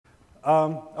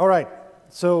All right,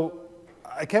 so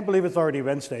I can't believe it's already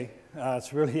Wednesday.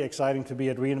 It's really exciting to be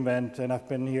at reInvent, and I've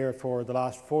been here for the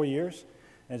last 4 years,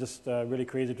 and just really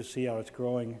crazy to see how it's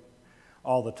growing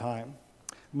all the time.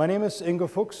 My name is Ingo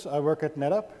Fuchs. I work at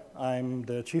NetApp. I'm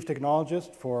the chief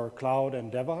technologist for cloud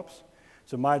and DevOps.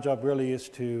 So my job really is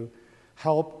to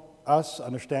help us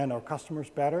understand our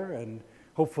customers better and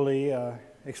hopefully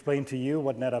explain to you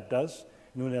what NetApp does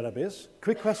and who NetApp is.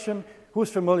 Quick question,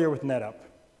 who's familiar with NetApp?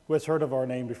 Who has heard of our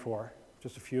name before?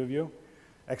 Just a few of you?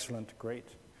 Excellent, great.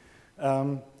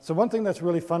 So one thing that's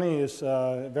really funny is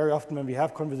very often when we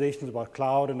have conversations about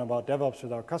cloud and about DevOps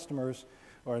with our customers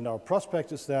or in our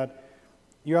prospects is that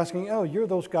you're asking, oh, you're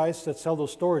those guys that sell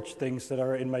those storage things that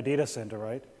are in my data center,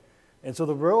 right? And so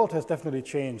the world has definitely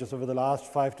changed. Just over the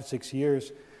last 5 to 6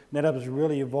 years, NetApp has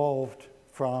really evolved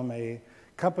from a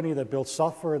company that builds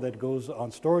software that goes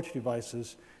on storage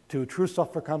devices to a true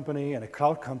software company and a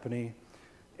cloud company,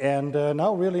 and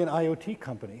now really an IoT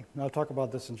company. And I'll talk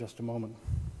about this in just a moment.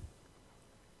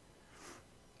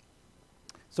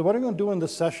 So what I'm going to do in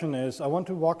this session is I want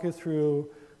to walk you through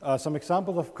some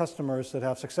examples of customers that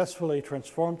have successfully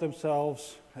transformed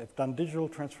themselves, have done digital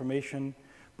transformation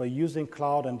by using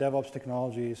cloud and DevOps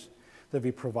technologies that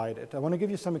we provided. I want to give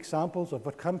you some examples of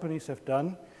what companies have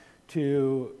done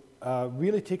to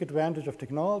really take advantage of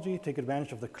technology, take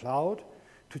advantage of the cloud,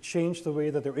 to change the way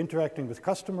that they're interacting with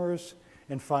customers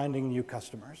and finding new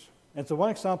customers. And so one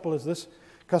example is this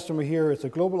customer here. It's a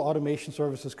global automation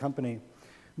services company.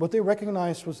 What they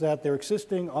recognized was that their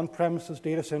existing on-premises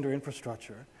data center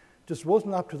infrastructure just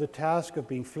wasn't up to the task of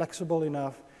being flexible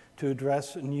enough to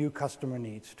address new customer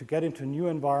needs, to get into new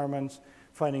environments,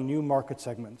 finding new market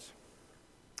segments.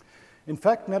 In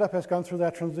fact, NetApp has gone through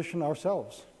that transition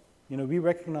ourselves. You know, we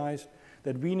recognized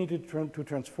that we needed to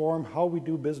transform how we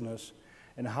do business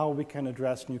and how we can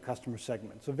address new customer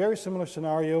segments. A very similar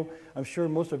scenario. I'm sure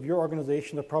most of your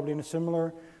organizations are probably in a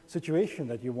similar situation,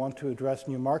 that you want to address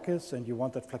new markets and you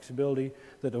want that flexibility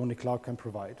that only cloud can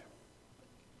provide.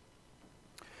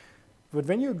 But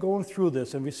when you're going through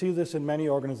this, and we see this in many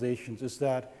organizations, is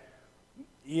that,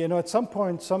 you know, at some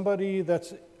point somebody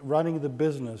that's running the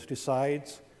business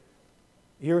decides,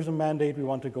 here's a mandate, we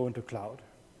want to go into cloud.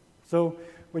 So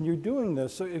when you're doing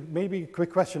this, so it may be a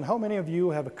quick question, how many of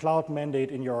you have a cloud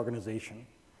mandate in your organization?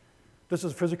 This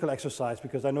is a physical exercise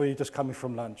because I know you're just coming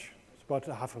from lunch. It's about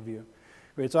half of you.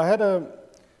 Great. So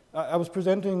I was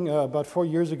presenting about 4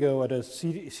 years ago at a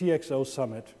CXO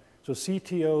summit, so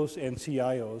CTOs and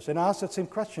CIOs, and I asked that same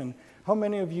question, how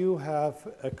many of you have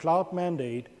a cloud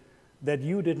mandate that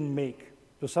you didn't make?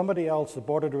 So somebody else, the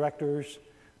board of directors,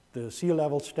 the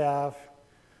C-level staff,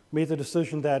 made the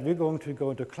decision that we're going to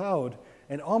go into cloud,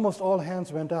 and almost all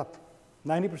hands went up.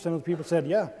 90% of the people said,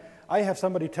 yeah, I have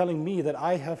somebody telling me that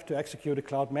I have to execute a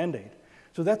cloud mandate.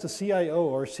 So that's a CIO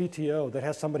or a CTO that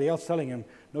has somebody else telling him,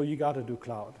 no, you got to do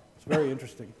cloud. It's very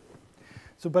interesting.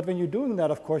 So, but when you're doing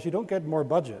that, of course, you don't get more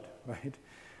budget, right?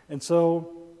 And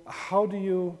so how do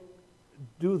you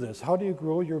do this? How do you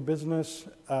grow your business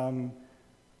and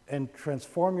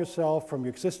transform yourself from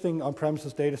your existing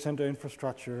on-premises data center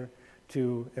infrastructure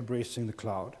to embracing the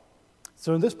cloud?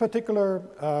 So in this particular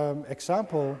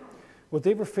example, what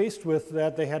they were faced with,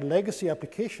 that they had legacy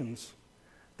applications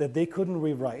that they couldn't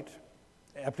rewrite,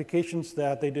 applications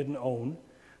that they didn't own,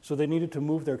 so they needed to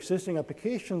move their existing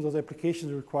applications. Those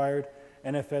applications required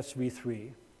NFS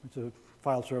v3, which is a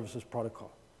file services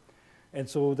protocol. And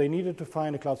so they needed to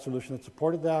find a cloud solution that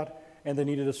supported that, and they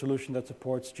needed a solution that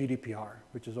supports GDPR,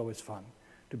 which is always fun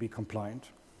to be compliant.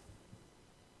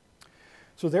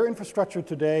 So their infrastructure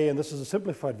today, and this is a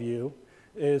simplified view,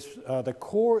 is the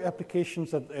core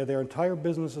applications that their entire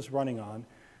business is running on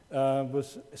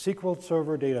was SQL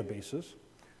Server databases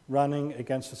running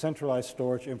against a centralized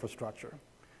storage infrastructure.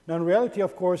 Now, in reality,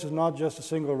 of course, it's not just a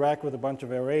single rack with a bunch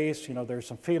of arrays. You know, there's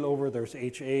some failover, there's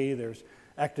HA, there's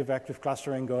active-active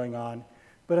clustering going on.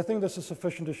 But I think this is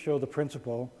sufficient to show the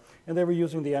principle. And they were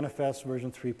using the NFS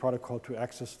version 3 protocol to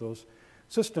access those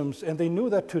systems. And they knew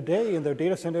that today in their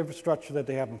data center infrastructure that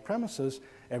they have on premises,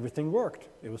 everything worked.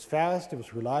 It was fast, it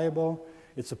was reliable,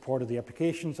 it supported the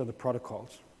applications and the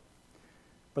protocols.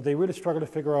 But they really struggled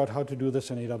to figure out how to do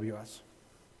this in AWS.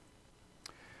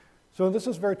 So this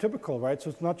is very typical, right? So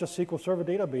it's not just SQL Server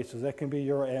databases. That can be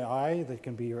your AI, that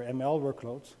can be your ML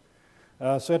workloads.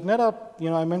 So at NetApp, you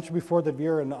know, I mentioned before that we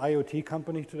are an IoT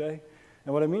company today.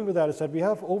 And what I mean with that is that we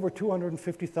have over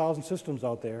 250,000 systems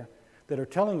out there that are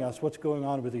telling us what's going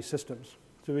on with these systems.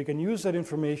 So we can use that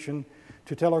information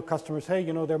to tell our customers, hey,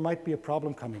 you know, there might be a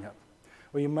problem coming up.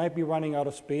 Or you might be running out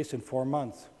of space in 4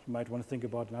 months. You might want to think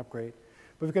about an upgrade.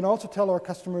 But we can also tell our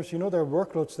customers, there are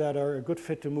workloads that are a good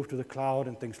fit to move to the cloud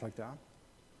and things like that.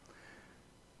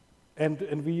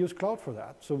 And we use cloud for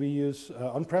that. So we use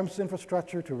on-premises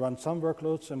infrastructure to run some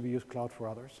workloads, and we use cloud for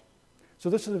others. So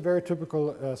this is a very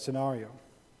typical scenario.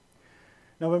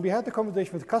 Now, when we had the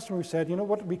conversation with the customer, we said,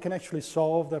 what, we can actually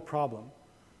solve that problem.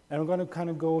 And I'm going to kind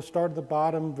of start at the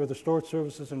bottom with the storage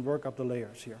services and work up the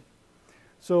layers here.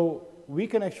 So we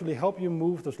can actually help you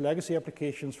move those legacy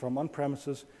applications from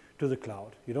on-premises to the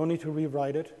cloud. You don't need to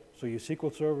rewrite it. So your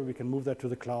SQL Server, we can move that to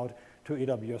the cloud, to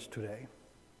AWS today.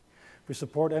 We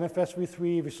support NFS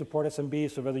v3, we support SMB,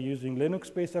 so whether you're using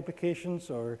Linux-based applications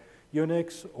or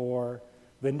Unix or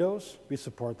Windows, we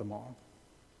support them all.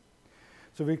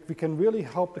 So we can really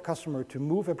help the customer to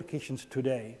move applications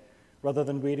today rather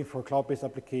than waiting for a cloud-based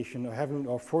application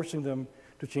or forcing them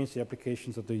to change the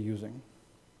applications that they're using.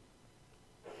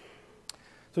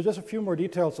 So just a few more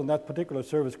details on that particular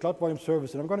service, Cloud Volume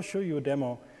Service, and I'm going to show you a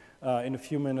demo in a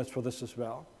few minutes for this as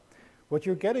well. What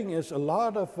you're getting is a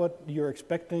lot of what you're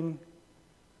expecting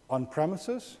on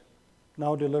premises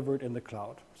now delivered in the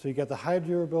cloud. So you get the high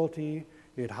durability,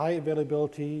 you get high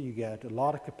availability, you get a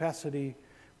lot of capacity,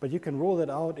 but you can roll that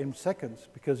out in seconds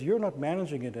because you're not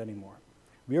managing it anymore.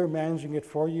 We are managing it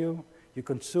for you. You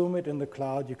consume it in the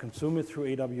cloud, you consume it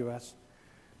through AWS,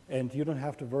 and you don't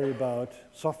have to worry about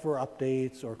software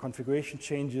updates or configuration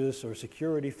changes or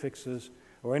security fixes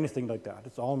or anything like that.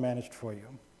 It's all managed for you.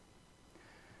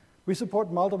 We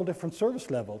support multiple different service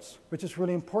levels, which is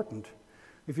really important.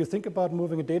 If you think about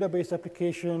moving a database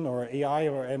application or AI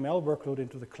or ML workload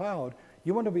into the cloud,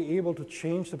 you want to be able to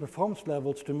change the performance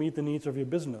levels to meet the needs of your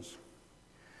business.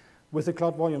 With the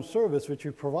Cloud Volume Service, which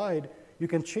we provide, you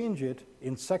can change it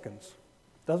in seconds.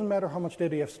 Doesn't matter how much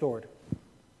data you have stored.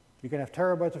 You can have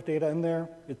terabytes of data in there.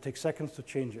 It takes seconds to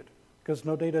change it. Because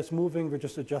no data is moving, we're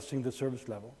just adjusting the service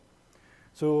level.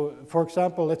 So, for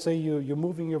example, let's say you're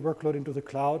moving your workload into the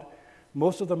cloud.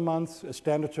 Most of the month, a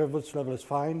standard service level is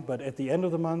fine, but at the end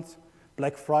of the month,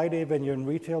 Black Friday, when you're in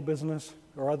retail business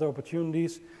or other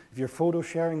opportunities, if you're photo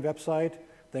sharing website,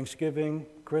 Thanksgiving,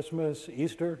 Christmas,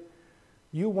 Easter,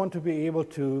 you want to be able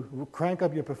to crank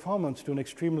up your performance to an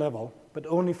extreme level, but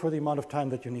only for the amount of time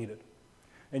that you need it.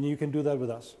 And you can do that with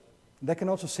us. That can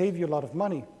also save you a lot of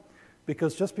money,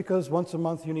 because just because once a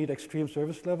month you need extreme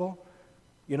service level,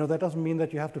 that doesn't mean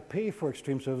that you have to pay for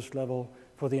extreme service level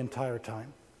for the entire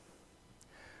time.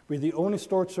 We're the only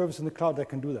storage service in the cloud that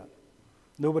can do that.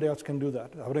 Nobody else can do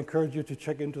that. I would encourage you to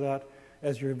check into that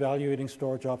as you're evaluating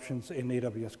storage options in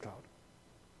AWS Cloud.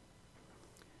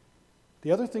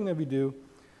 The other thing that we do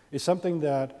is something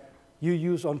that you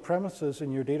use on premises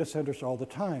in your data centers all the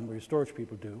time, or your storage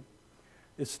people do,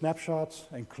 is snapshots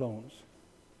and clones.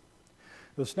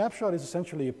 The snapshot is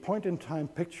essentially a point-in-time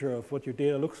picture of what your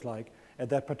data looks like at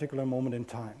that particular moment in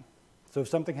time. So if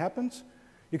something happens,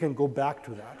 you can go back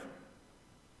to that.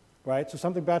 Right? So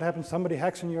something bad happens, somebody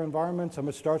hacks in your environment,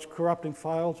 somebody starts corrupting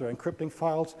files or encrypting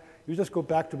files, you just go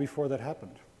back to before that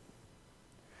happened.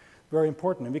 Very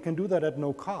important, and we can do that at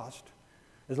no cost.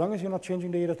 As long as you're not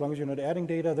changing data, as long as you're not adding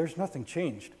data, there's nothing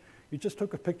changed. You just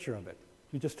took a picture of it.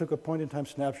 You just took a point-in-time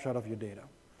snapshot of your data.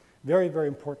 Very, very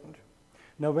important.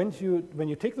 Now, when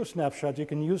you take those snapshots, you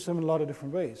can use them in a lot of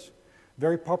different ways.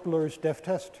 Very popular is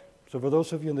DevTest. So for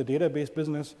those of you in the database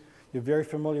business, you're very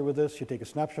familiar with this. You take a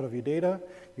snapshot of your data,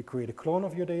 you create a clone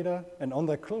of your data, and on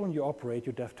that clone, you operate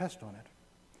your DevTest on it.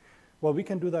 Well, we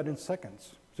can do that in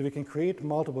seconds. So we can create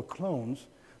multiple clones,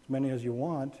 as many as you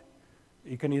want.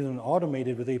 You can even automate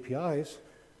it with APIs,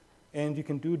 and you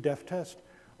can do DevTest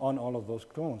on all of those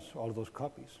clones, all of those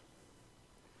copies.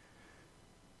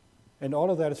 And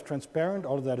all of that is transparent,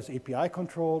 all of that is API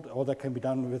controlled, all that can be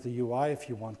done with the UI if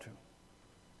you want to.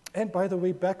 And by the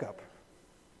way, backup.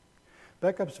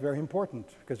 Backup is very important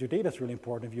because your data is really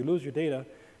important. If you lose your data,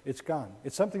 it's gone.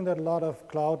 It's something that a lot of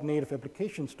cloud-native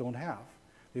applications don't have.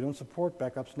 They don't support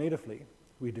backups natively.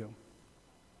 We do.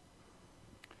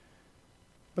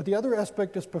 But the other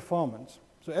aspect is performance.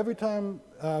 So every time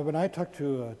when I talk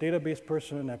to a database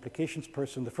person, an applications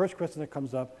person, the first question that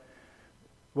comes up,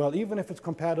 well, even if it's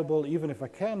compatible, even if I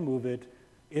can move it,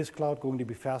 is cloud going to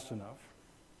be fast enough?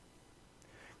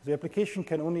 The application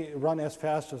can only run as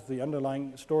fast as the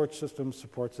underlying storage system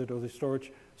supports it or the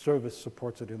storage service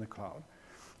supports it in the cloud.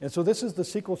 And so this is the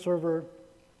SQL Server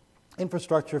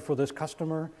infrastructure for this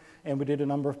customer, and we did a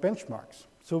number of benchmarks.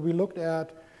 So we looked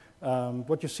at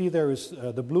what you see there is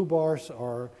the blue bars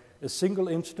are a single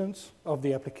instance of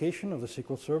the application of the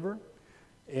SQL Server,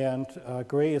 and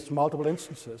gray is multiple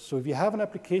instances. So if you have an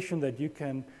application that you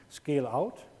can scale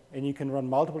out and you can run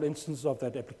multiple instances of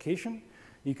that application,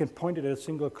 you can point it at a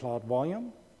single cloud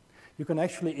volume. You can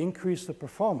actually increase the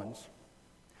performance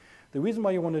The reason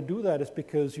why you want to do that is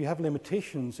because you have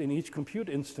limitations in each compute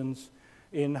instance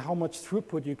in how much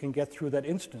throughput you can get through that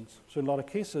instance. So in a lot of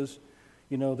cases,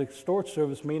 the storage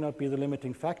service may not be the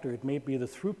limiting factor. It may be the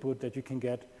throughput that you can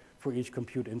get for each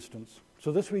compute instance.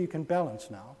 So this way you can balance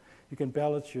now. You can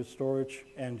balance your storage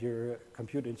and your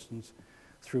compute instance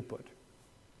throughput.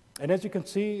 And as you can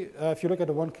see, if you look at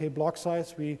the 1K block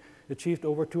size, we achieved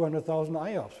over 200,000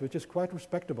 IOPS, which is quite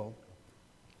respectable.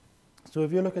 So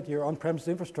if you look at your on-premise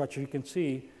infrastructure, you can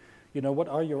see, what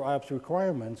are your IOPS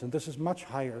requirements, and this is much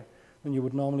higher than you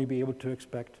would normally be able to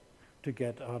expect to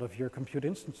get out of your compute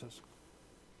instances.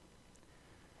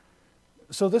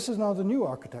 So this is now the new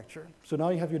architecture. So now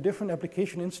you have your different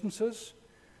application instances,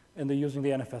 and they're using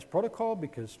the NFS protocol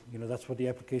because that's what the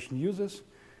application uses,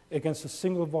 against a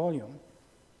single volume.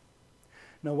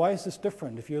 Now, why is this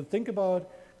different? If you think about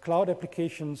cloud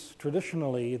applications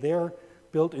traditionally, they're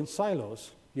built in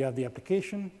silos. You have the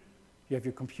application, you have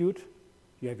your compute,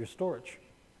 you have your storage.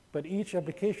 But each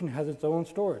application has its own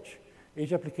storage.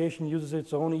 Each application uses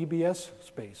its own EBS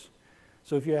space.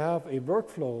 So if you have a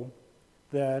workflow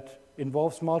that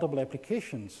involves multiple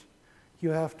applications, you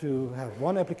have to have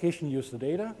one application use the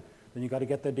data, then you got to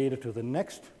get that data to the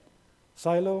next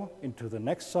silo, into the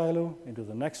next silo, into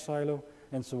the next silo,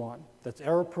 and so on. That's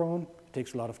error prone, it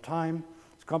takes a lot of time,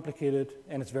 it's complicated,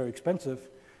 and it's very expensive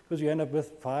because you end up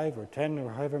with 5 or 10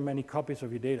 or however many copies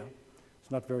of your data.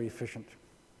 It's not very efficient.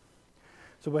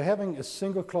 So by having a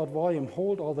single cloud volume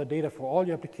hold all the data for all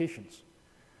your applications,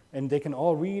 and they can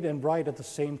all read and write at the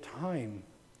same time,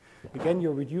 again,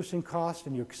 you're reducing cost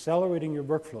and you're accelerating your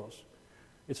workflows.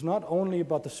 It's not only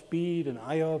about the speed and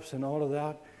IOPS and all of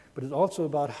that, but it's also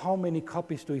about how many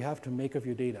copies do you have to make of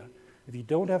your data. If you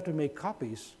don't have to make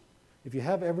copies, if you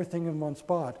have everything in one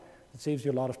spot, it saves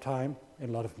you a lot of time and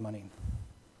a lot of money.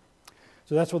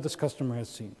 So that's what this customer has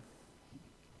seen.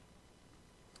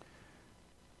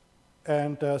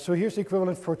 And so here's the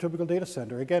equivalent for a typical data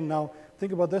center. Again, now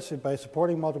think about this. By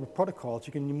supporting multiple protocols,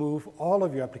 you can move all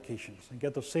of your applications and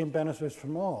get those same benefits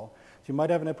from all. So you might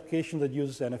have an application that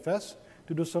uses NFS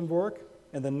to do some work,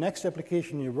 and the next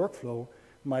application in your workflow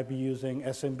might be using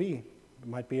SMB. It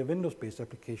might be a Windows-based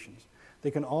applications.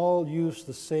 They can all use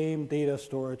the same data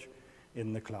storage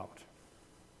in the cloud.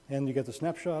 And you get the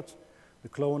snapshots, the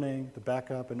cloning, the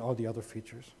backup, and all the other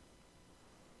features.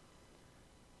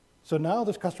 So now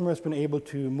this customer has been able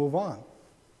to move on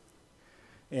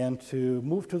and to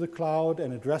move to the cloud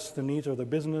and address the needs of their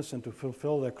business and to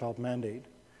fulfill their cloud mandate.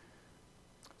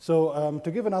 So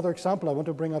to give another example, I want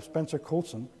to bring up Spencer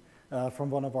Colson from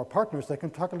one of our partners that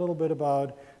can talk a little bit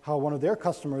about how one of their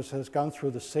customers has gone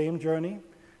through the same journey,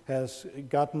 has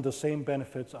gotten the same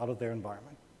benefits out of their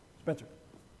environment. Spencer.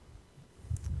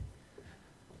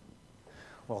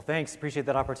 Well, thanks. Appreciate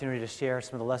that opportunity to share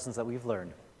some of the lessons that we've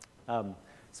learned.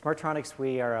 Smartronix,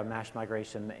 we are a MASH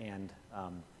migration and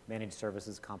managed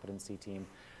services competency team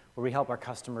where we help our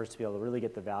customers to be able to really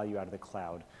get the value out of the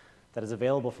cloud that is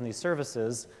available from these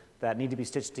services that need to be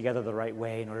stitched together the right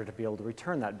way in order to be able to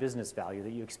return that business value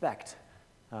that you expect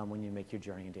when you make your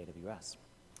journey into AWS.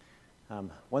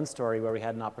 One story where we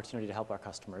had an opportunity to help our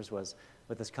customers was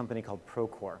with this company called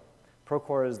Procore.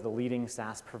 Procore is the leading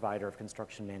SaaS provider of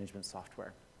construction management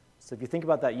software. So if you think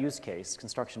about that use case,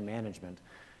 construction management,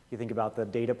 you think about the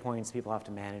data points people have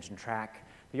to manage and track,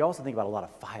 but you also think about a lot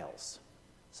of files.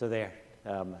 So the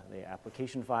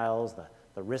application files,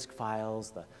 the risk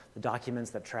files, the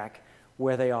documents that track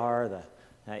where they are,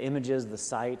 the images, the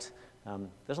site.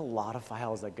 There's a lot of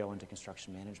files that go into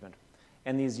construction management.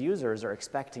 And these users are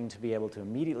expecting to be able to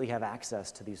immediately have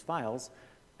access to these files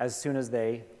as soon as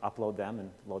they upload them and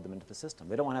load them into the system.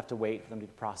 They don't want to have to wait for them to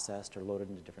be processed or loaded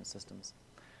into different systems.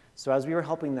 So as we were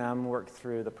helping them work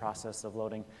through the process of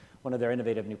loading one of their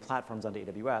innovative new platforms onto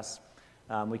AWS,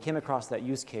 we came across that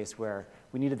use case where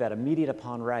we needed that immediate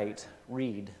upon write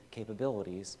read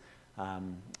capabilities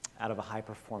out of a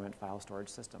high-performant file storage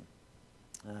system.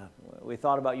 We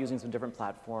thought about using some different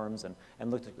platforms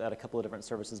and looked at a couple of different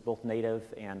services, both native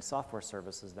and software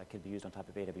services that could be used on top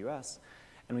of AWS.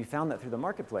 And we found that through the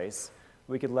marketplace,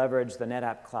 we could leverage the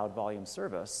NetApp Cloud Volume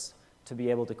Service to be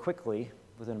able to quickly,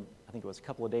 within, I think it was a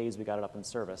couple of days, we got it up and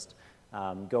serviced,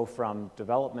 go from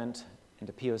development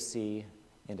into POC,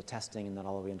 into testing, and then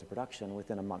all the way into production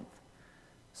within a month.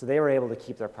 So they were able to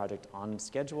keep their project on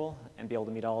schedule and be able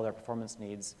to meet all their performance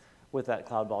needs with that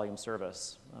Cloud Volume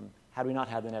Service. Had we not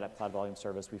had the NetApp Cloud Volume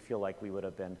Service, we feel like we would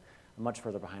have been much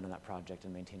further behind on that project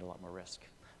and maintained a lot more risk.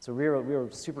 So we were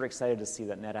super excited to see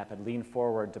that NetApp had leaned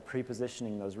forward to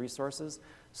pre-positioning those resources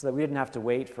so that we didn't have to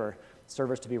wait for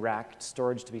servers to be racked,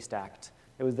 storage to be stacked.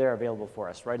 It was there available for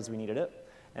us right as we needed it.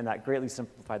 and that greatly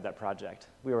simplified that project.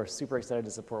 We were super excited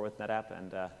to support with NetApp,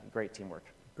 and great teamwork.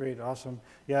 Great, awesome.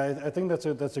 Yeah, I think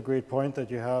that's a great point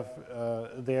that you have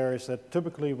there, is that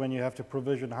typically when you have to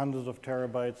provision hundreds of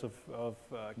terabytes of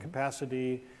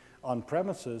capacity on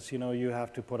premises, you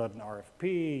have to put out an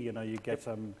RFP, you get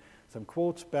some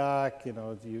quotes back,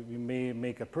 you may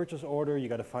make a purchase order, you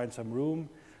got to find some room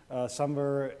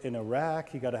somewhere in a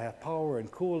rack, you got to have power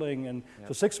and cooling, and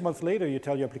so 6 months later you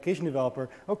tell your application developer,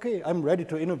 okay, I'm ready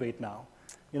to innovate now.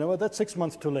 You know what, that's 6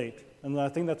 months too late. And I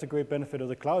think that's a great benefit of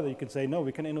the cloud, that you can say, no,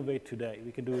 we can innovate today,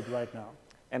 we can do it right now.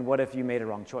 And what if you made a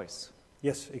wrong choice?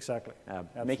 Yes, exactly.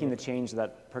 Making the change to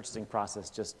that purchasing process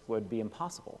just would be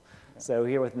impossible. Yeah. So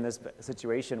here within this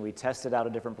situation, we tested out a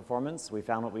different performance, we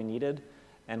found what we needed,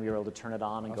 and we were able to turn it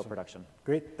on and go production.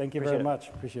 Great, thank you very much,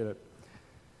 appreciate it.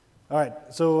 All right,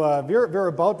 so we're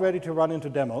about ready to run into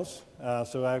demos.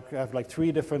 So I have like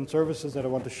 3 different services that I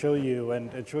want to show you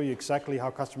and show you exactly how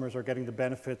customers are getting the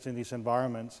benefits in these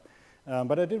environments.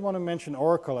 But I did want to mention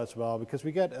Oracle as well, because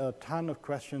we get a ton of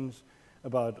questions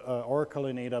about Oracle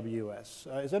in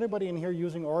AWS. Is anybody in here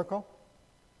using Oracle?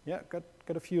 Yeah, got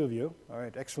a few of you. All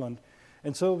right, excellent.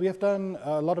 And so we have done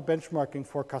a lot of benchmarking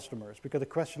for customers, because the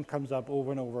question comes up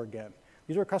over and over again.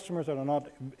 These are customers that are not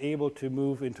able to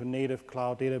move into native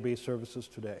cloud database services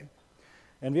today.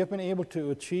 And we have been able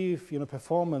to achieve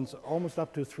performance almost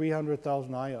up to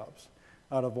 300,000 IOPS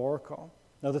out of Oracle.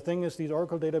 Now the thing is, these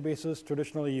Oracle databases,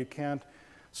 traditionally you can't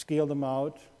scale them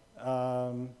out.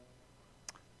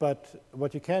 But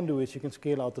what you can do is you can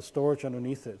scale out the storage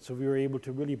underneath it. So we were able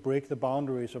to really break the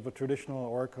boundaries of what traditional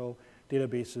Oracle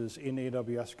databases in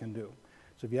AWS can do.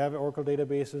 So if you have Oracle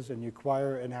databases and you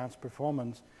require enhanced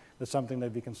performance, that's something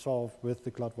that we can solve with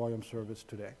the Cloud Volume Service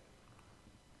today.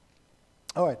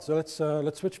 All right, so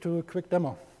let's switch to a quick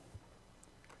demo.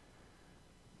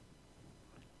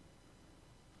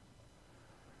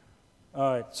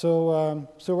 All right, so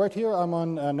right here I'm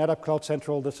on NetApp Cloud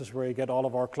Central. This is where you get all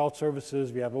of our cloud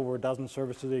services. We have over a dozen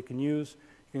services that you can use.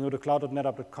 You can go to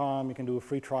cloud.netapp.com. You can do a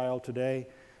free trial today.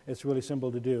 It's really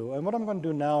simple to do. And what I'm going to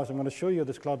do now is I'm going to show you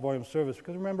this Cloud Volume Service,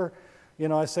 because remember,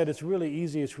 I said it's really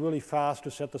easy, it's really fast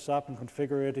to set this up and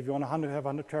configure it. If you want to have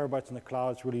 100 terabytes in the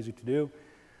cloud, it's really easy to do.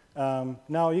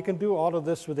 Now, you can do all of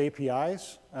this with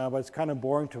APIs, but it's kind of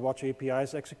boring to watch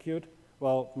APIs execute.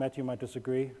 Well, Matt, you might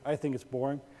disagree. I think it's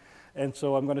boring. And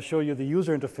so I'm going to show you the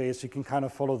user interface. You can kind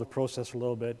of follow the process a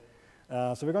little bit.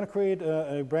 So we're going to create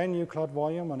a brand new Cloud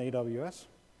Volume on AWS.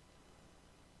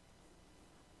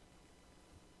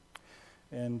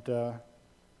 And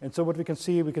so what we can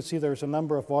see there's a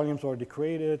number of volumes already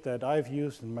created that I've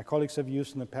used and my colleagues have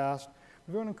used in the past.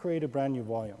 We're going to create a brand new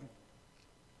volume.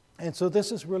 And so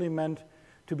this is really meant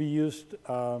to be used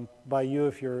by you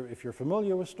if you're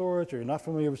familiar with storage or you're not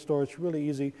familiar with storage. Really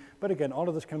easy. But again, all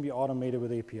of this can be automated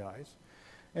with APIs.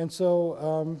 And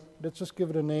so let's just give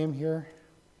it a name here.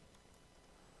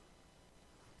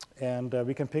 And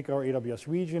we can pick our AWS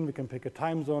region. We can pick a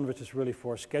time zone, which is really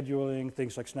for scheduling,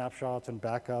 things like snapshots and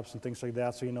backups and things like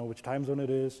that, so you know which time zone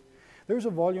it is. There's a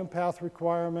volume path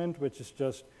requirement, which is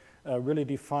just really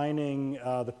defining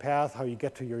the path, how you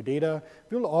get to your data.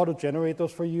 We'll auto-generate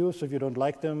those for you, so if you don't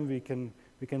like them, we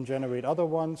can generate other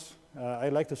ones. I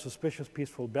like the suspicious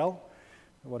peaceful bell,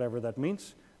 whatever that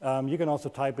means. You can also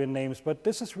type in names, but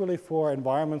this is really for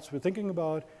environments we're thinking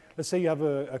about. Let's say you have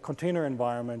a container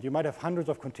environment. You might have hundreds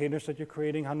of containers that you're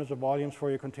creating, hundreds of volumes for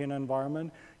your container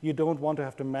environment. You don't want to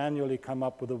have to manually come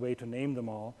up with a way to name them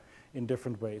all in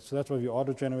different ways. So that's why we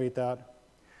auto-generate that.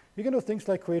 You can do things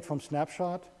like create from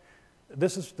snapshot.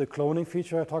 This is the cloning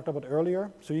feature I talked about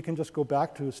earlier. So you can just go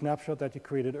back to a snapshot that you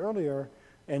created earlier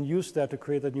and use that to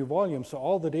create that new volume. So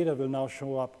all the data will now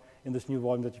show up in this new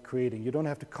volume that you're creating. You don't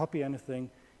have to copy anything.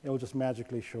 It will just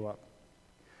magically show up.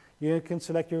 You can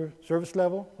select your service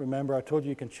level. Remember, I told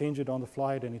you can change it on the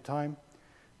fly at any time.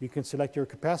 You can select your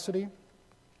capacity.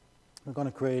 We're going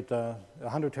to create a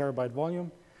 100 terabyte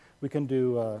volume. We can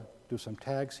do some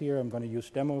tags here. I'm going to use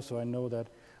demo so I know that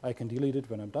I can delete it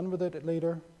when I'm done with it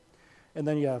later. And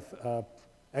then you have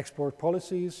export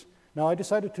policies. Now, I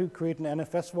decided to create an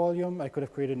NFS volume. I could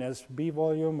have created an SB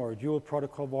volume or a dual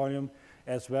protocol volume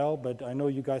as well, but I know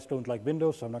you guys don't like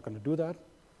Windows, so I'm not going to do that.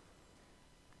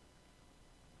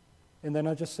 And then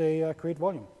I just say create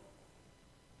volume.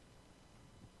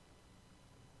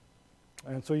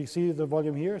 And so you see the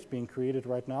volume here is being created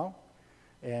right now.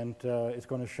 And it's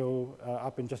going to show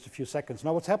up in just a few seconds.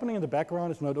 Now, what's happening in the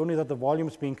background is not only that the volume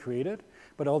is being created,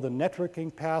 but all the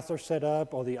networking paths are set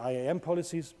up, all the IAM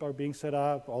policies are being set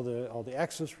up, all the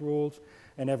access rules,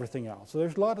 and everything else. So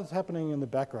there's a lot that's happening in the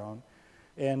background.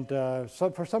 And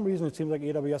so for some reason, it seems like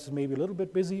AWS is maybe a little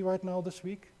bit busy right now this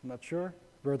week. I'm not sure.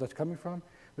 where that's coming from,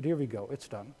 but here we go, it's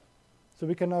done. So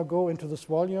we can now go into this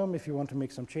volume if you want to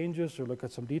make some changes or look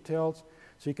at some details.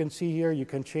 So you can see here, you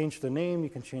can change the name, you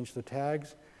can change the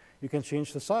tags, you can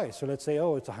change the size. So let's say,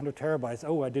 oh, it's 100 terabytes.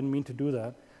 Oh, I didn't mean to do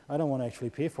that. I don't want to actually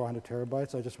pay for 100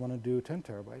 terabytes. I just want to do 10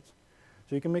 terabytes.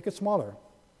 So you can make it smaller,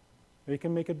 or you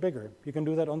can make it bigger. You can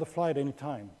do that on the fly at any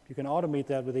time. You can automate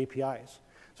that with APIs.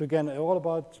 So again, all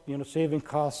about saving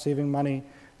costs, saving money,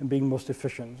 and being most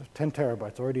efficient. 10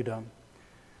 terabytes, already done.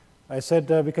 I said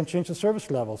we can change the service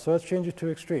level, so let's change it to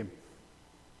extreme.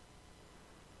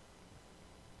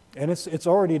 And it's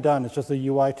already done, it's just the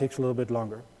UI takes a little bit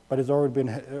longer, but it's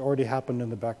already happened in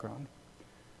the background.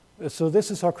 So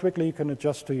this is how quickly you can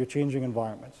adjust to your changing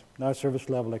environments. Now service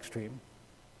level extreme.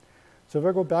 So if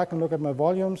I go back and look at my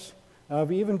volumes,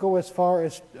 we even go as far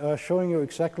as showing you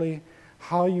exactly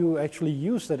how you actually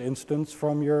use that instance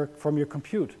from your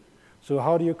compute. So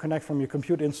how do you connect from your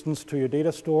compute instance to your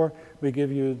data store? We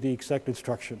give you the exact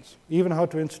instructions. Even how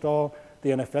to install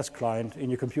the NFS client in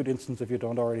your compute instance if you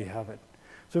don't already have it.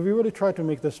 So we really try to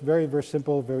make this very, very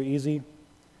simple, very easy.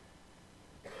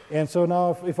 And so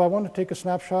now if I want to take a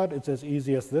snapshot, it's as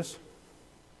easy as this.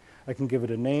 I can give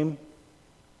it a name.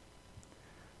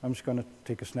 I'm just going to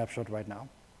take a snapshot right now.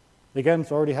 Again,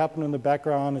 it's already happened in the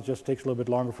background. It just takes a little bit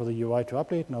longer for the UI to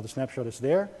update. Now the snapshot is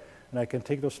there. And I can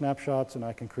take those snapshots and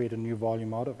I can create a new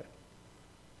volume out of it.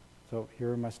 So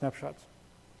here are my snapshots.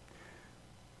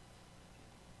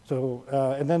 So,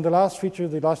 and then the last feature,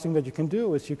 the last thing that you can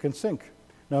do is you can sync.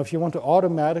 Now, if you want to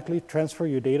automatically transfer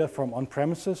your data from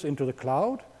on-premises into the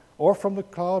cloud or from the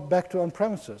cloud back to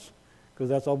on-premises, because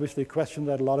that's obviously a question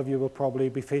that a lot of you will probably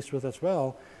be faced with as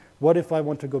well. What if I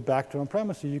want to go back to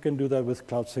on-premises? You can do that with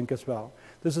Cloud Sync as well.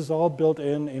 This is all built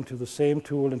into the same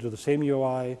tool, into the same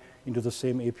UI, into the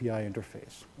same API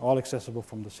interface, all accessible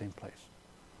from the same place.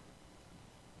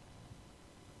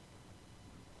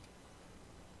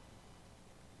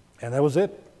 And that was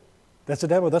it. That's a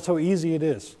demo. That's how easy it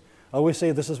is. I always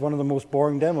say this is one of the most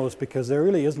boring demos because there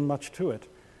really isn't much to it.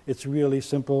 It's really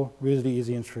simple, really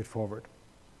easy and straightforward.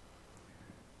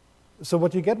 So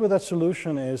what you get with that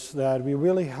solution is that we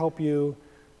really help you,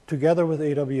 together with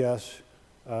AWS,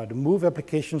 to move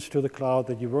applications to the cloud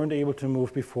that you weren't able to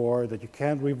move before, that you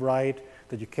can't rewrite,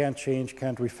 that you can't change,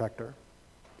 can't refactor.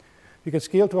 You can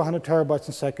scale to 100 terabytes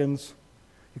in seconds.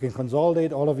 You can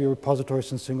consolidate all of your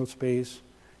repositories in single space.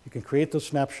 You can create those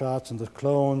snapshots and the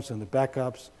clones and the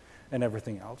backups and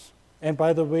everything else. And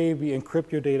by the way, we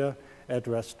encrypt your data at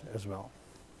rest as well.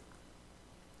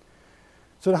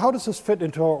 So how does this fit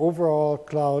into our overall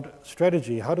cloud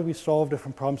strategy? How do we solve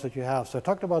different problems that you have? So I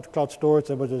talked about cloud storage,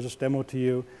 that was just demo to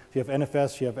you. You have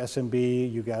NFS, you have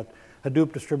SMB, you got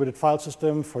Hadoop distributed file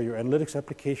system for your analytics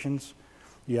applications.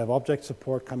 You have object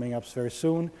support coming up very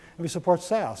soon. And we support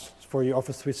SaaS for your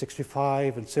Office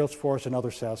 365 and Salesforce and other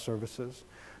SaaS services.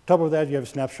 On top of that, you have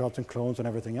snapshots and clones and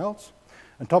everything else.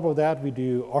 On top of that, we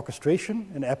do orchestration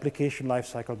and application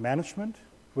lifecycle management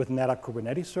with NetApp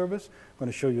Kubernetes service. I'm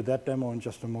going to show you that demo in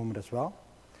just a moment as well.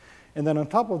 And then on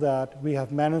top of that, we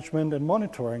have management and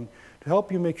monitoring to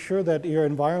help you make sure that your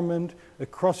environment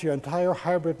across your entire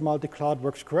hybrid multi-cloud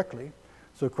works correctly.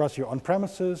 So across your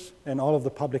on-premises and all of the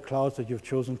public clouds that you've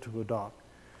chosen to adopt.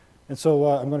 And so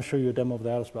I'm going to show you a demo of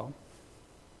that as well.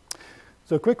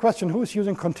 So a quick question, who's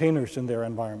using containers in their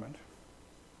environment?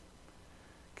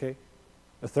 Okay,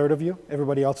 a third of you.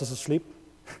 Everybody else is asleep.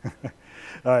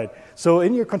 All right, so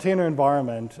in your container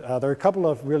environment, there are a couple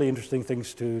of really interesting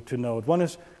things to note. One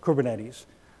is Kubernetes.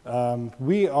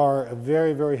 We are a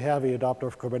very, very heavy adopter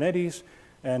of Kubernetes,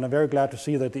 and I'm very glad to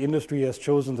see that the industry has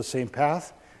chosen the same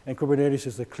path, and Kubernetes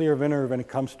is the clear winner when it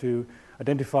comes to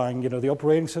identifying the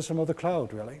operating system of the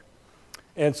cloud, really.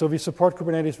 And so we support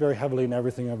Kubernetes very heavily in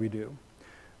everything that we do.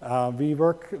 We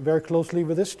work very closely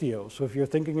with Istio, so if you're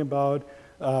thinking about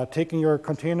taking your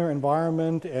container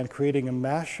environment and creating a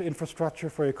mesh infrastructure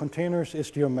for your containers,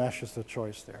 Istio Mesh is the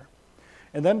choice there.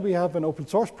 And then we have an open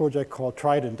source project called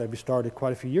Trident that we started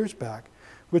quite a few years back,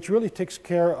 which really takes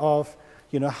care of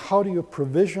how do you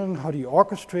provision, how do you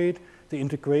orchestrate the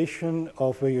integration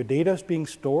of where your data is being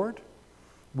stored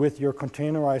with your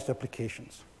containerized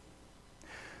applications.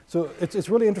 So it's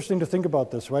really interesting to think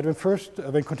about this, right?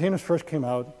 When containers first came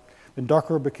out, when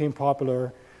Docker became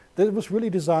popular, that was really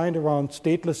designed around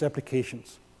stateless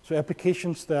applications. So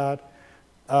applications that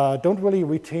don't really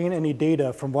retain any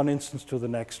data from one instance to the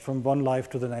next, from one life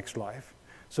to the next life.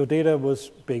 So data was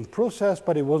being processed,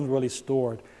 but it wasn't really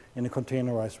stored in a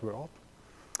containerized world.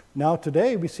 Now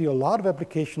today, we see a lot of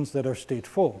applications that are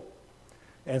stateful.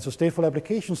 And so stateful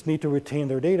applications need to retain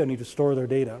their data, need to store their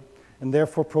data. And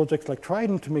therefore, projects like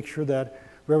Trident to make sure that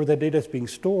wherever that data is being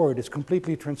stored is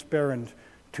completely transparent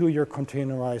to your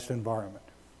containerized environment.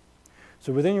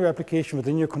 So within your application,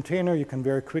 within your container, you can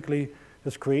very quickly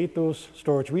just create those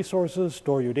storage resources,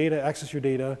 store your data, access your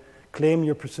data, claim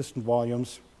your persistent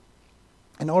volumes.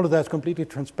 And all of that's completely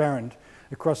transparent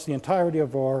across the entirety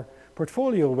of our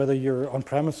portfolio, whether you're on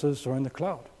premises or in the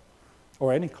cloud,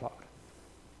 or any cloud.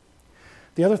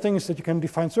 The other thing is that you can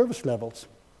define service levels.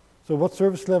 So what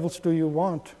service levels do you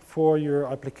want for your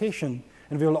application?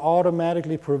 And we will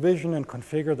automatically provision and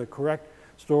configure the correct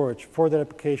storage for that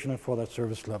application and for that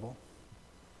service level.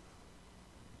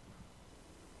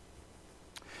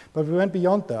 But we went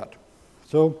beyond that.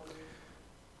 So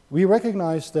we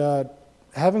recognized that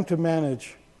having to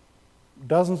manage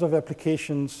dozens of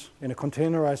applications in a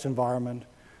containerized environment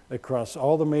across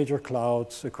all the major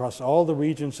clouds, across all the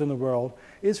regions in the world,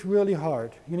 is really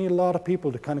hard. You need a lot of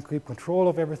people to kind of keep control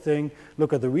of everything,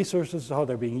 look at the resources, how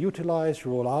they're being utilized,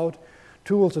 roll out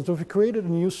tools. And so we created a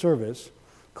new service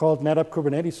called NetApp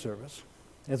Kubernetes Service.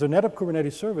 And so NetApp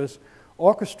Kubernetes Service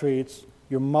orchestrates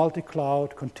your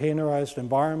multi-cloud containerized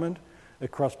environment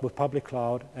across both public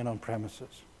cloud and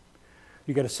on-premises.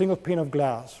 You get a single pane of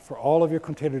glass for all of your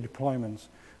container deployments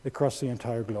across the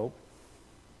entire globe.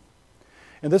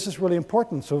 And this is really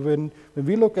important. So when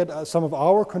we look at some of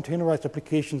our containerized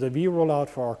applications that we roll out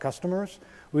for our customers,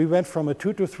 we went from a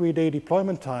 2 to 3 day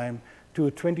deployment time to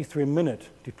a 23-minute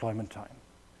deployment time.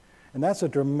 And that's a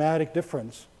dramatic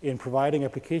difference in providing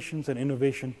applications and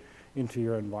innovation into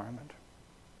your environment.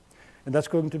 And that's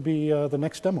going to be the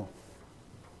next demo.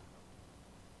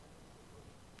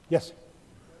 Yes?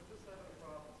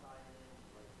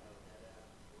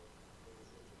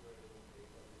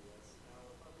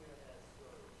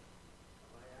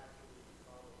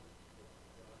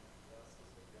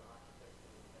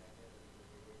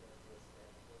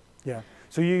 Yeah,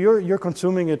 so you're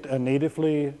consuming it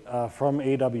natively from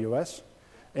AWS.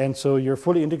 And so you're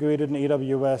fully integrated in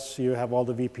AWS. You have all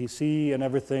the VPC and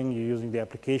everything. You're using the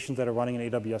applications that are running in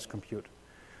AWS Compute.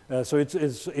 So it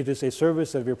is a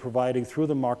service that we're providing through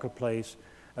the marketplace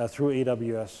through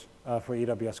AWS for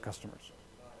AWS customers.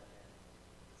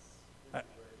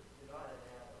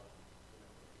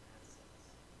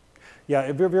 Yeah,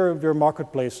 we're a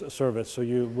marketplace service, so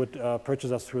you would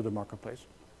purchase us through the marketplace.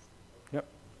 Yep.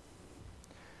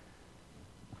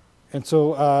 And so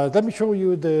let me show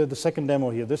you the second demo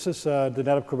here. This is the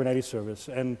NetApp Kubernetes service.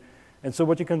 And so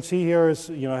what you can see here is,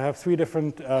 I have 3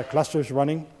 different clusters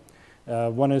running.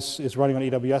 One is running on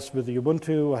AWS with the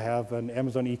Ubuntu. I have an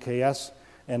Amazon EKS,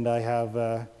 and I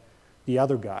have the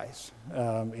other guys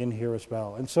in here as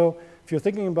well. And so if you're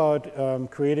thinking about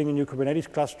creating a new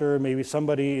Kubernetes cluster, maybe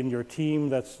somebody in your team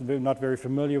that's not very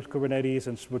familiar with Kubernetes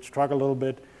and would struggle a little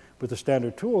bit with the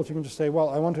standard tools, you can just say, well,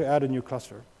 I want to add a new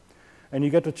cluster. And you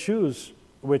get to choose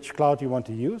which cloud you want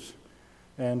to use.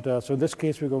 And so in this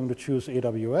case, we're going to choose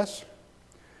AWS.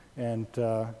 And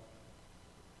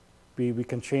we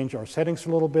can change our settings a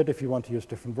little bit if you want to use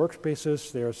different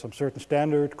workspaces. There are some certain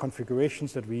standard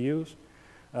configurations that we use.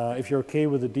 If you're OK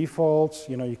with the defaults,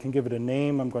 you can give it a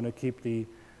name. I'm going to keep the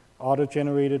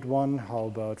auto-generated one. How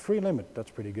about free limit?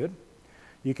 That's pretty good.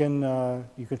 You can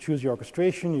choose your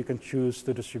orchestration. You can choose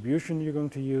the distribution you're going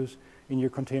to use in your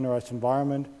containerized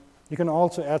environment. You can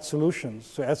also add solutions.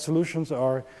 So add solutions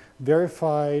are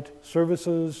verified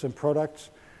services and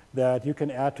products that you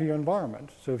can add to your environment.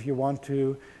 So if you want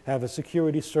to have a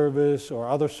security service or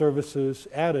other services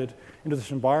added into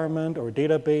this environment, or a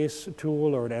database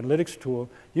tool or an analytics tool,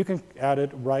 you can add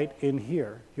it right in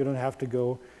here. You don't have to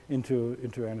go into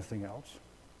anything else.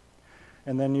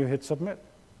 And then you hit submit.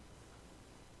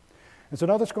 And so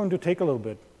now that's going to take a little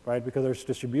bit, right? Because there's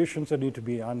distributions that need to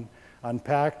be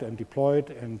unpacked and deployed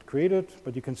and created.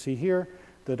 But you can see here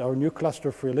that our new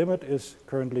cluster free limit is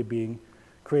currently being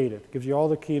created. Gives you all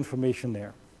the key information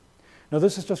there. Now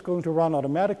this is just going to run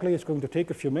automatically. It's going to take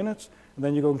a few minutes, and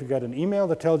then you're going to get an email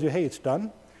that tells you, hey, it's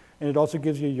done. And it also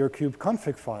gives you your kube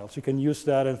config file. So you can use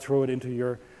that and throw it into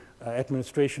your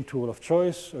administration tool of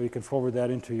choice, or you can forward that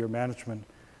into your management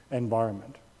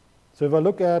environment. So if I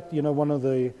look at one of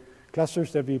the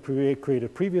clusters that we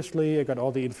created previously, I got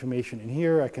all the information in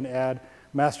here. I can add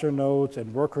master nodes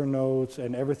and worker nodes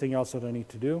and everything else that I need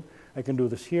to do. I can do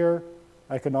this here.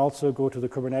 I can also go to the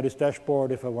Kubernetes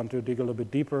dashboard if I want to dig a little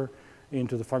bit deeper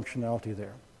into the functionality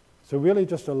there. So really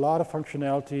just a lot of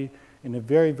functionality in a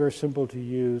very, very simple to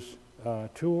use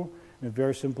tool, in a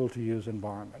very simple to use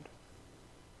environment.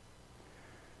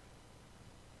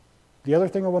 The other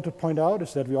thing I want to point out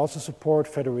is that we also support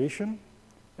federation,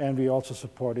 and we also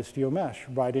support Istio Mesh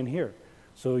right in here.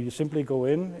 So you simply go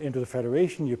into the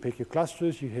federation, you pick your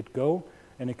clusters, you hit go,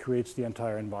 and it creates the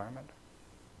entire environment.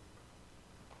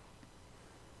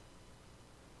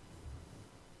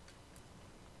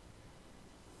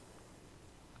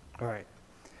 All right.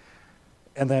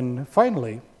 And then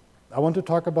finally, I want to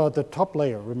talk about the top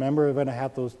layer. Remember when I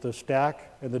had the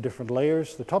stack and the different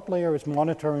layers? The top layer is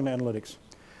monitoring and analytics.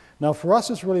 Now for us,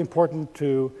 it's really important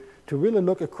to really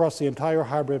look across the entire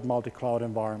hybrid multi-cloud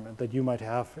environment that you might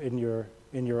have in your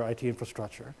IT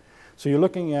infrastructure. So you're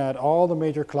looking at all the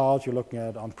major clouds, you're looking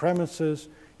at on-premises,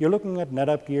 you're looking at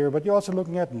NetApp gear, but you're also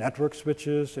looking at network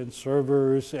switches and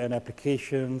servers and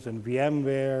applications and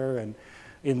VMware, and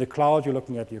in the cloud you're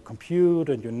looking at your compute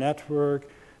and your network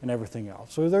and everything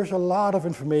else. So there's a lot of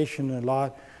information and a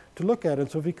lot to look at, and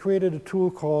so we created a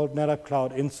tool called NetApp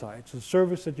Cloud Insights, a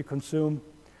service that you consume.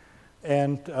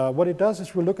 And what it does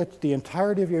is we look at the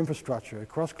entirety of your infrastructure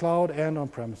across cloud and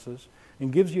on-premises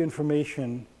and gives you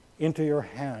information into your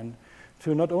hand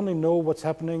to not only know what's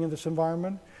happening in this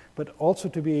environment, but also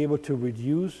to be able to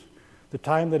reduce the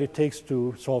time that it takes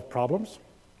to solve problems.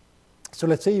 So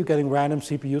let's say you're getting random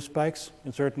CPU spikes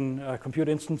in certain compute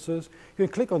instances. You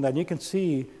can click on that and you can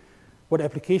see what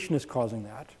application is causing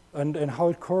that and how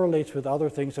it correlates with other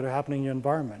things that are happening in your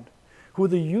environment, who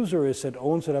the user is that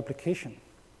owns that application.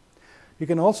 You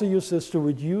can also use this to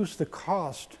reduce the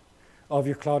cost of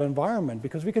your cloud environment,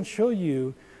 because we can show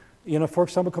you, for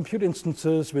example, compute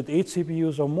instances with 8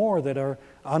 CPUs or more that are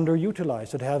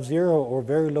underutilized, that have 0 or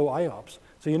very low IOPS.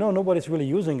 So nobody's really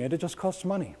using it, it just costs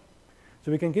money.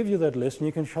 So we can give you that list and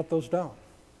you can shut those down.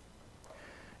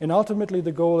 And ultimately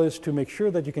the goal is to make sure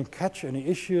that you can catch any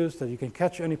issues, that you can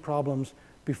catch any problems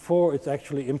before it's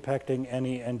actually impacting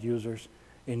any end users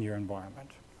in your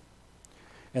environment.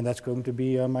 And that's going to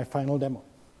be my final demo.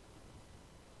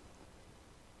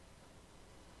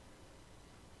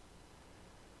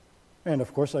 And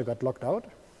of course, I got locked out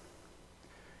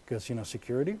because,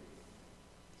 security,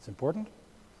 it's important.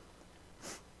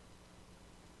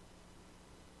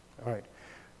 All right.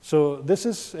 So this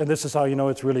is how you know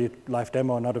it's really a live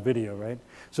demo, not a video, right?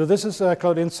 So this is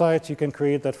Cloud Insights. You can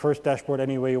create that first dashboard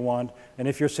any way you want. And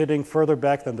if you're sitting further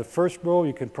back than the first row,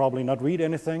 you can probably not read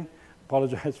anything.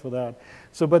 Apologize for that.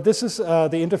 So, but this is the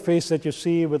interface that you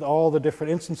see with all the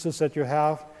different instances that you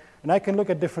have. And I can look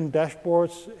at different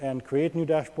dashboards and create new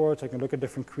dashboards. I can look at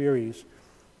different queries.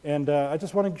 And I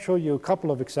just want to show you a couple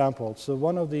of examples. So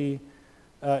one of the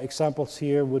examples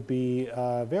here would be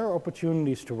there are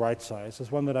opportunities to right size.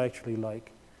 That's one that I actually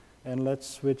like. And let's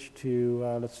switch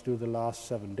to, let's do the last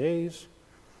 7 days.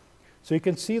 So you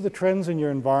can see the trends in your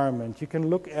environment. You can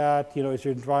look at, is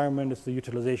your environment, is the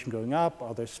utilization going up?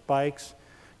 Are there spikes?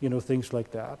 Things like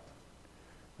that.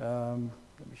 Let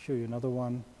me show you another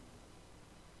one.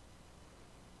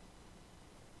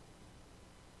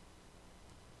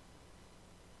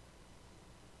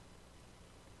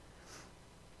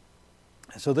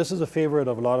 So this is a favorite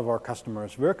of a lot of our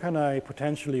customers. Where can I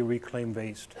potentially reclaim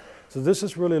waste? So this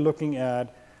is really looking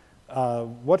at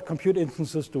what compute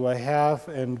instances do I have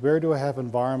and where do I have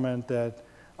environment that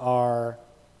are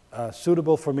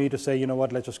suitable for me to say,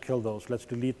 let's just kill those. Let's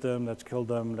delete them, let's kill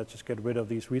them, let's just get rid of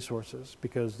these resources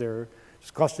because they're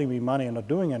just costing me money and not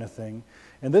doing anything.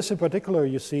 And this in particular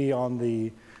you see on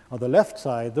the left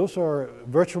side, those are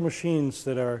virtual machines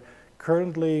that are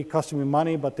currently costing me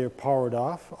money, but they're powered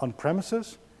off on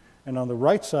premises. And on the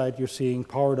right side, you're seeing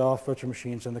powered off virtual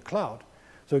machines in the cloud.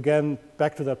 So again,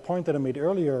 back to that point that I made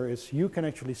earlier, is you can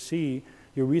actually see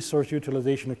your resource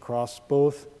utilization across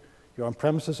both your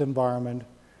on-premises environment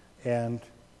and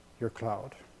your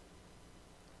cloud.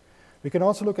 We can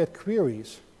also look at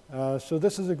queries. So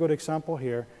this is a good example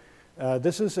here.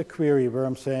 This is a query where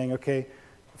I'm saying, okay,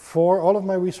 for all of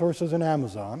my resources in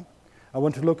Amazon, I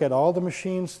want to look at all the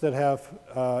machines that have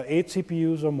 8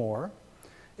 CPUs or more,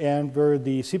 and where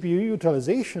the CPU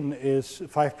utilization is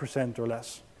 5% or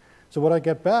less. So what I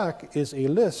get back is a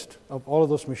list of all of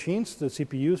those machines, the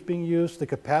CPUs being used, the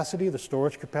capacity, the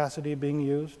storage capacity being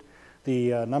used,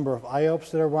 the number of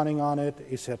IOPS that are running on it,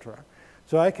 etc.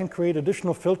 So I can create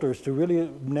additional filters to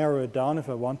really narrow it down if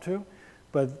I want to.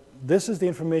 But this is the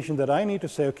information that I need to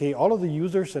say, okay, all of the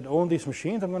users that own these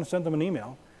machines, I'm going to send them an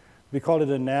email. We call it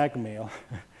a nag mail.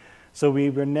 So we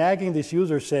were nagging these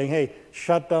users saying, hey,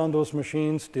 shut down those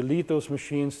machines, delete those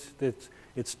machines.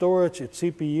 It's storage, it's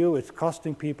CPU, it's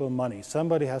costing people money.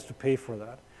 Somebody has to pay for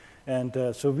that.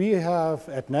 And so we have,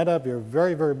 at NetApp, we're a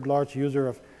very, very large user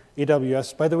of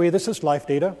AWS. By the way, this is live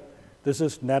data. This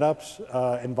is NetApp's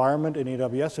environment in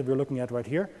AWS that we're looking at right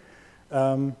here.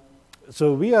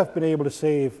 So we have been able to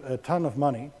save a ton of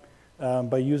money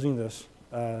by using this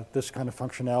kind of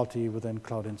functionality within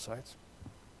Cloud Insights.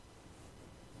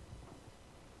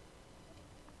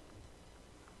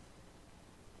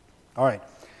 All right.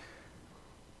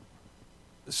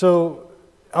 So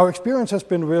our experience has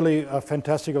been really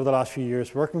fantastic over the last few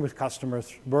years, working with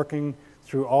customers, working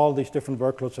through all these different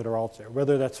workloads that are out there,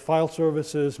 whether that's file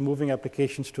services, moving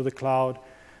applications to the cloud,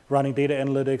 running data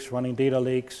analytics, running data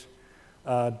lakes.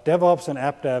 DevOps and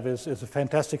app dev is a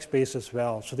fantastic space as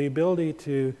well. So the ability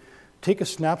to take a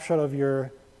snapshot of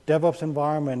your DevOps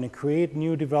environment and create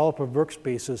new developer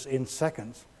workspaces in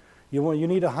seconds. You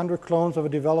need 100 clones of a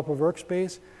developer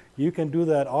workspace. You can do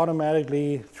that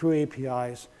automatically through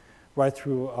APIs right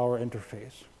through our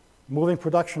interface. Moving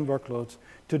production workloads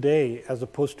today as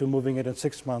opposed to moving it in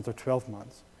 6 months or 12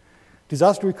 months.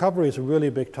 Disaster recovery is a really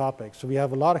big topic. So we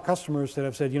have a lot of customers that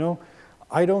have said, you know,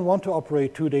 I don't want to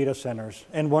operate 2 data centers,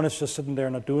 and one is just sitting there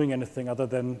not doing anything other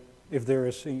than if there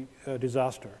is a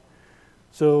disaster.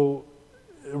 So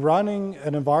running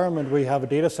an environment where you have a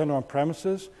data center on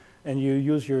premises and you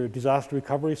use your disaster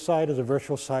recovery site as a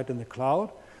virtual site in the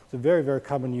cloud, it's a very, very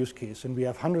common use case, and we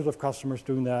have hundreds of customers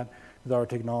doing that with our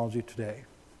technology today.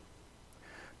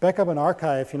 Backup and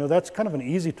archive, you know, that's kind of an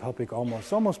easy topic almost.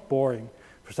 It's almost boring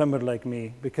for somebody like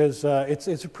me because it's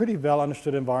a pretty well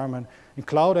understood environment, and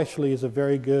cloud actually is a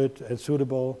very good and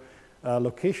suitable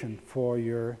location for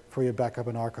your backup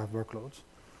and archive workloads.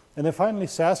 And then finally,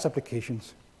 SaaS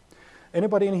applications.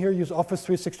 Anybody in here use Office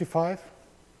 365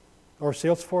 or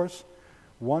Salesforce?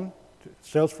 One?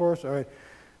 Salesforce? All right.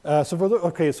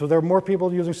 So there are more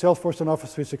people using Salesforce than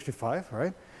Office 365,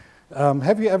 right?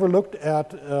 Have you ever looked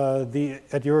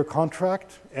at your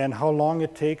contract and how long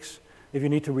it takes if you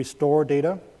need to restore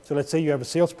data? So let's say you have a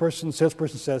salesperson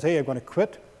says, hey, I'm going to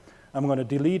quit. I'm going to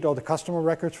delete all the customer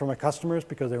records from my customers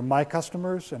because they're my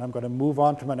customers, and I'm going to move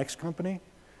on to my next company.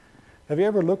 Have you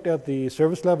ever looked at the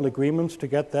service level agreements to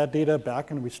get that data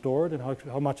back and restored and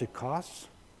how much it costs?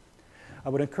 I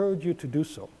would encourage you to do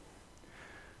so.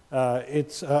 I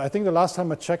think the last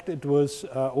time I checked, it was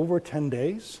over 10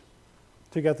 days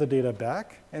to get the data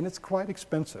back, and it's quite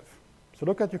expensive. So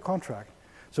look at your contract.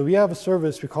 So we have a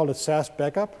service, we call it SaaS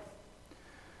Backup.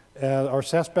 Our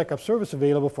SaaS Backup service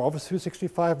available for Office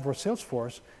 365 and for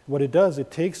Salesforce. What it does,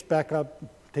 it takes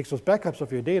those backups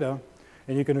of your data,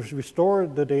 and you can restore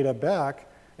the data back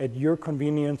at your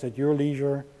convenience, at your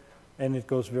leisure, and it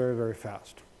goes very, very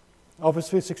fast. Office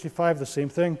 365, the same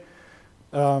thing.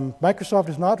 Microsoft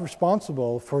is not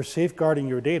responsible for safeguarding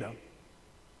your data.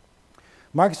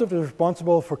 Microsoft is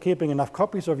responsible for keeping enough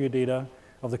copies of your data,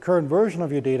 of the current version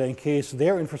of your data, in case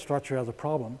their infrastructure has a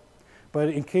problem. But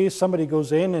in case somebody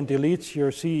goes in and deletes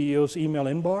your CEO's email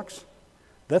inbox,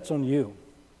 that's on you.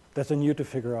 That's on you to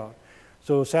figure out.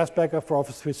 So SaaS Backup for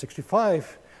Office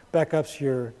 365 backups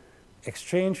your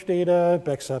Exchange data,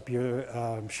 backs up your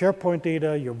SharePoint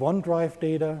data, your OneDrive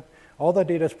data. All that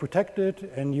data is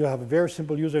protected, and you have a very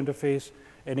simple user interface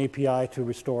and API to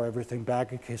restore everything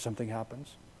back in case something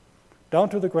happens. Down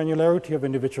to the granularity of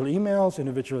individual emails,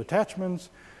 individual attachments,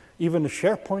 even the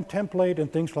SharePoint template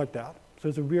and things like that. So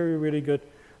it's a really, really good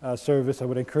service I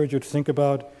would encourage you to think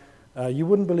about. You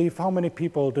wouldn't believe how many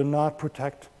people do not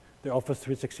protect the Office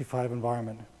 365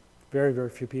 environment. Very, very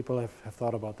few people have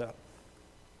thought about that.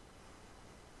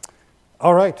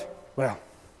 All right, well,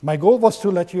 my goal was to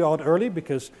let you out early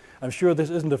because I'm sure this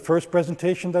isn't the first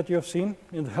presentation that you have seen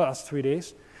in the last 3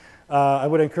 days. I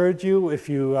would encourage you, if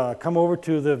you come over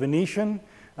to the Venetian,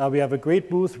 we have a great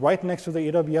booth right next to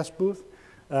the AWS booth.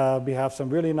 We have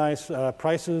some really nice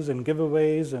prices and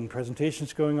giveaways and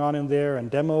presentations going on in there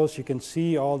and demos. You can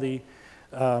see all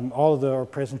of our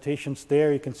presentations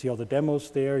there. You can see all the demos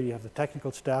there. You have the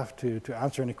technical staff to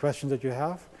answer any questions that you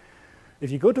have. If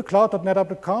you go to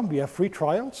cloud.netapp.com, we have free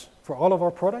trials for all of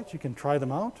our products. You can try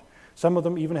them out. Some of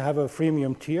them even have a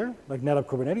freemium tier, like NetApp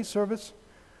Kubernetes Service.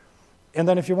 And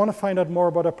then if you want to find out more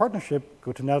about our partnership,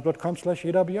 go to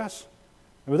netapp.com/AWS.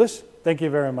 And with this, thank you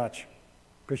very much.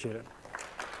 Appreciate it.